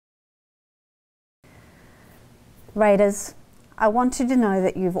Raiders, I want you to know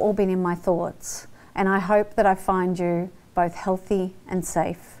that you've all been in my thoughts, and I hope that I find you both healthy and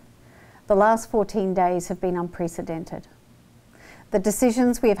safe. The last 14 days have been unprecedented. The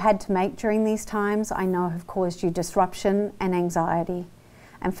decisions we have had to make during these times I know have caused you disruption and anxiety,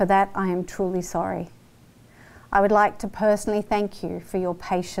 and for that I am truly sorry. I would like to personally thank you for your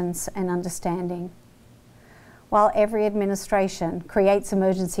patience and understanding. While every administration creates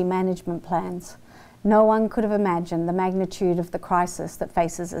emergency management plans, no one could have imagined the magnitude of the crisis that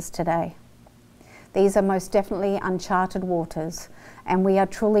faces us today. These are most definitely uncharted waters, and we are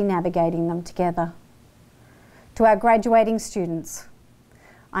truly navigating them together. To our graduating students,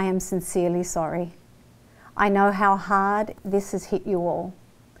 I am sincerely sorry. I know how hard this has hit you all.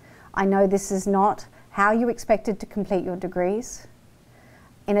 I know this is not how you expected to complete your degrees.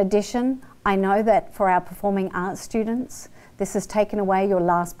 In addition, I know that for our performing arts students, this has taken away your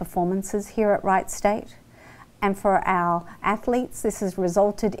last performances here at Wright State. And for our athletes, this has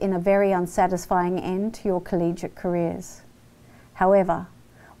resulted in a very unsatisfying end to your collegiate careers. However,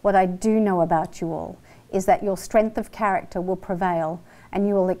 what I do know about you all is that your strength of character will prevail and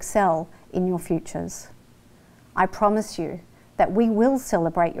you will excel in your futures. I promise you that we will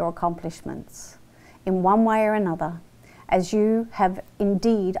celebrate your accomplishments in one way or another, as you have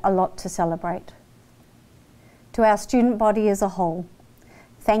indeed a lot to celebrate. To our student body as a whole,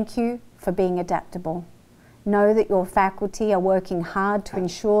 thank you for being adaptable. Know that your faculty are working hard to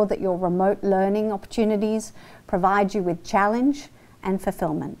ensure that your remote learning opportunities provide you with challenge and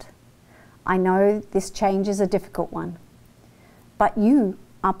fulfillment. I know this change is a difficult one, but you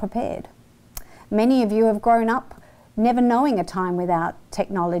are prepared. Many of you have grown up never knowing a time without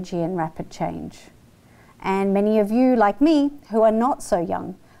technology and rapid change. And many of you, like me, who are not so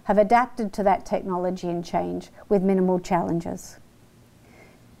young, have adapted to that technology and change with minimal challenges.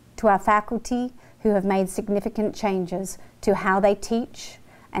 To our faculty who have made significant changes to how they teach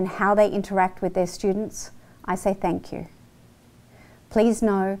and how they interact with their students, I say thank you. Please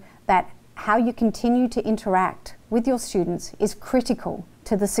know that how you continue to interact with your students is critical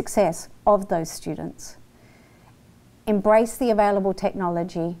to the success of those students. Embrace the available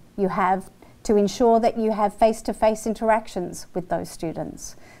technology you have to ensure that you have face-to-face interactions with those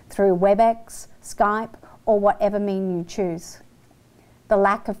students through WebEx, Skype, or whatever mean you choose. The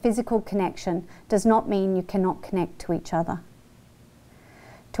lack of physical connection does not mean you cannot connect to each other.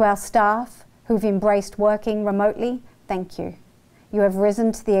 To our staff who've embraced working remotely, thank you. You have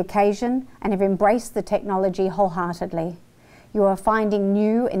risen to the occasion and have embraced the technology wholeheartedly. You are finding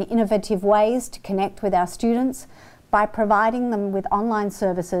new and innovative ways to connect with our students by providing them with online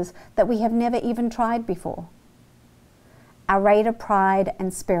services that we have never even tried before. Our Raider pride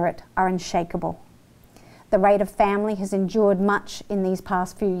and spirit are unshakable. The Raider family has endured much in these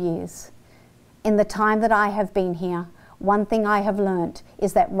past few years. In the time that I have been here, one thing I have learnt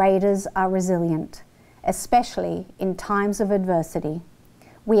is that Raiders are resilient, especially in times of adversity.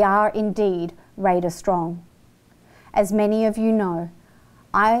 We are indeed Raider strong. As many of you know,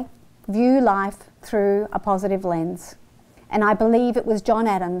 I view life through a positive lens, and I believe it was John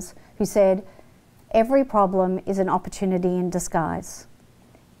Adams who said, "Every problem is an opportunity in disguise."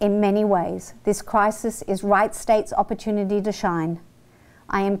 In many ways, this crisis is Wright State's opportunity to shine.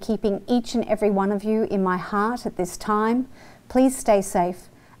 I am keeping each and every one of you in my heart at this time. Please stay safe,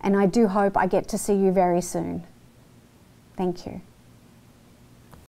 and I do hope I get to see you very soon. Thank you.